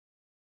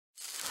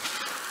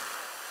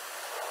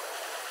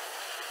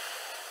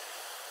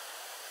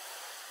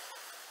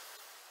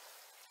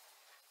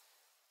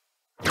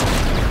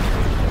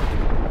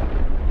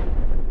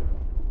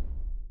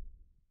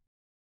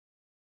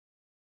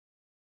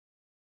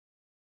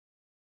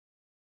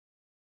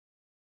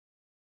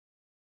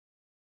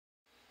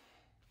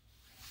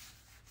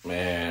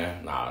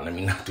Man, nah, let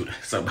me not do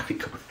that. Somebody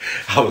come.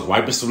 I was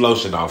wiping some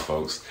lotion off,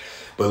 folks.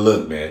 But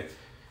look, man,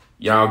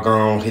 y'all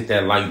gone hit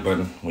that like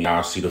button when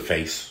y'all see the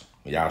face,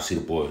 when y'all see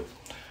the boy.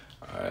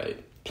 All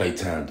right,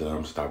 playtime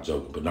done. Stop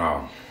joking. But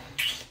nah,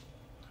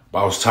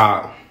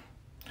 BossTop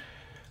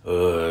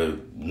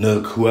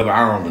GNuk, whoever,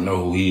 I don't even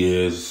know who he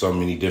is. So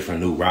many different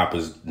new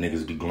rappers,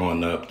 niggas be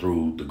growing up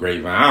through the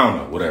grapevine. I don't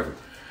know, whatever.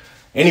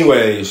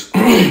 Anyways,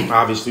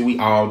 obviously we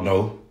all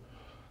know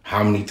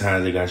how many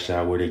times they got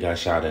shot, where they got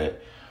shot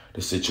at,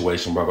 the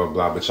situation, blah, blah,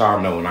 blah. But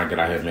y'all know when I get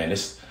out here, man,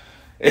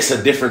 it's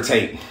a different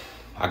take.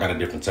 I got a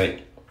different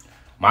take.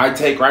 My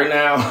take right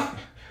now,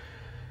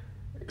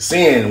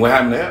 seeing what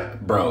happened there,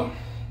 bro,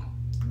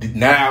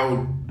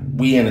 now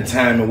we in a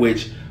time in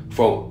which,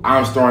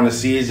 I'm starting to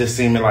see it's just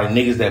seeming like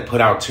niggas that put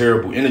out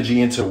terrible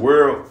energy into the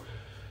world,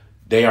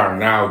 they are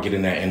now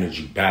getting that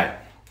energy back.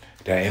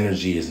 That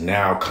energy is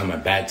now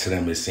coming back to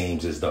them, it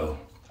seems as though.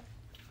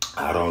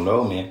 I don't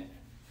know, man.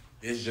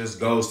 This just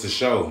goes to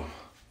show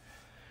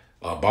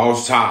a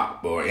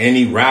BossTop or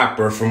any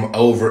rapper from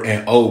over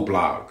in O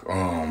Block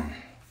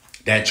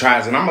that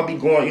tries, and I'm going to be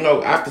going, you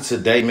know, after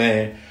today,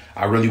 man,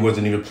 I really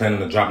wasn't even planning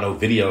to drop no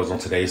videos on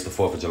today. It's the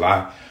 4th of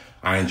July.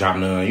 I ain't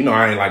dropping none. You know,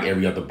 I ain't like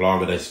every other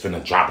blogger that's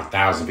finna drop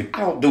 1,000 videos. I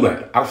don't do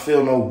that. I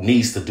feel no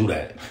needs to do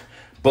that.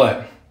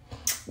 But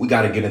we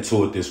got to get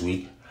into it this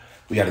week.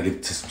 We got to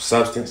get to some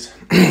substance.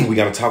 We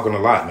got to talk on a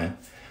lot, man.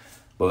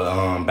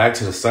 But back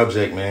to the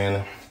subject,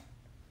 man.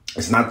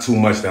 It's not too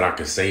much that I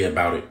can say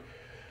about it.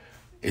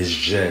 It's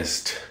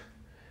just,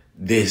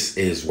 this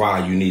is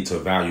why you need to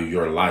value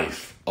your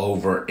life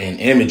over an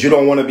image. You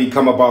don't want to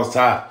become a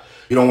BossTop.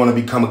 You don't want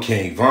to become a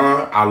King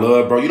Von. I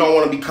love, bro. You don't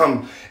want to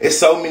become, it's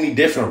so many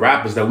different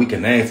rappers that we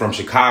can name from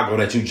Chicago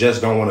that you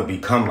just don't want to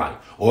become like.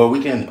 Or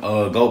we can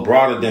go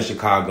broader than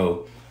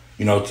Chicago,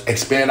 you know,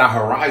 expand our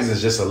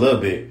horizons just a little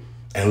bit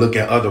and look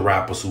at other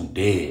rappers who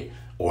dead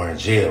or in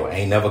jail,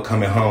 ain't never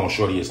coming home.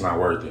 Shorty, it's not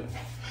worth it.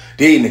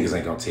 These niggas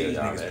ain't gonna tell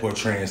y'all that.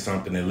 Portraying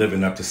something and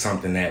living up to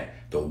something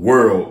that the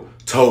world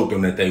told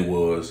them that they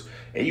was.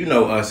 And you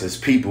know us as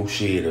people,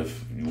 shit,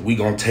 if we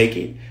gonna take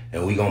it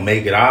and we gonna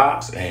make it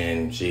ours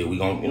and shit, we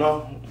gonna, you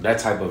know, that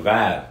type of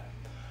vibe.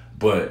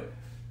 But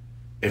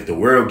if the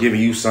world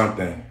giving you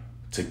something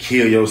to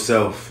kill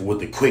yourself with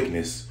the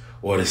quickness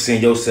or to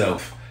send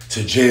yourself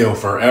to jail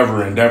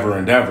forever and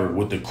ever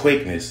with the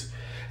quickness,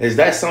 is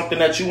that something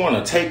that you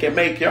want to take and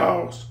make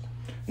y'all's?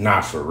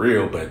 Not for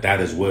real, but that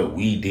is what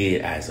we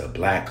did as a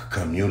black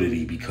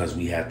community because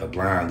we had the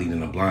blind leading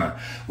the blind.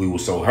 We were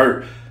so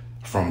hurt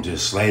from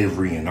just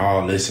slavery and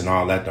all this and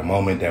all that. The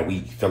moment that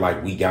we feel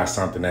like we got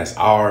something that's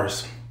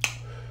ours,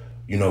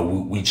 you know,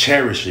 we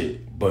cherish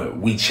it, but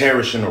we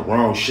cherishing the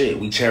wrong shit.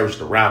 We cherish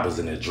the rappers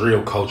and the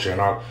drill culture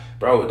and all.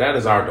 Bro, that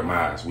is our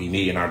demise. We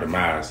need our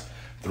demise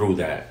through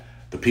that.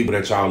 The people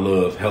that y'all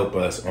love help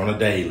us on a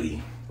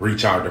daily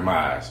reach our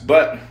demise.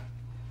 But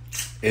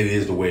it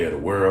is the way of the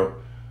world.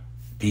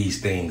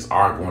 These things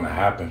are going to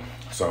happen.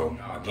 So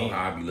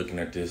I'll be looking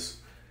at this,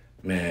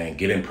 man,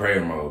 get in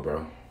prayer mode,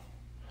 bro.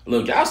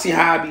 Look, y'all see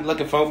how I be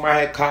looking for my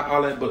head cock,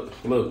 all that, but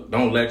look,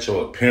 don't let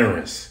your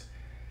appearance,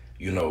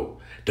 you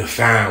know,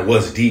 define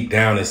what's deep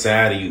down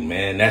inside of you,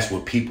 man. That's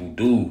what people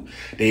do.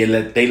 They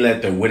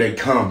let where they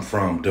come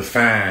from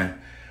define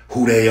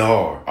who they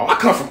are. Oh, I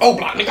come from O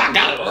Block, nigga, I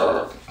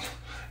got it.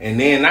 And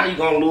then now you're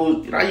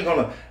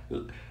gonna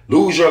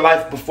lose your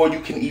life before you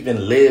can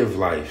even live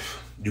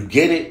life. You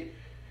get it?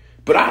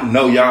 But I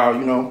know y'all,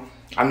 you know,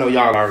 I know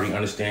y'all already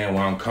understand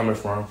where I'm coming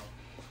from.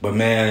 But,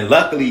 man,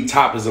 luckily,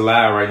 Top is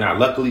alive right now.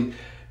 Luckily,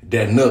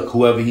 that GNuk,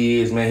 whoever he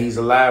is, man, he's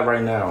alive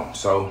right now.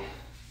 So,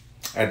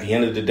 at the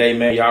end of the day,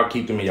 man, y'all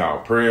keep them in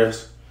y'all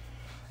prayers.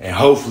 And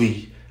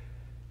hopefully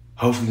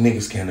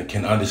niggas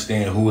can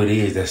understand who it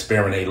is that's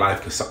sparing their life.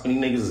 Because so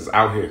many niggas is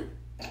out here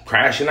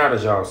crashing out,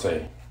 as y'all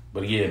say.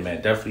 But, yeah,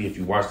 man, definitely, if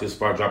you watch this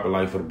spot, drop a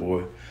like for the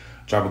boy.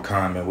 Drop a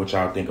comment. What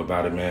y'all think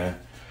about it, man?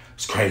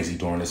 It's crazy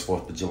during this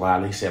 4th of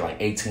July. They said like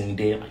 18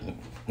 dead, like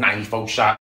 94 shot.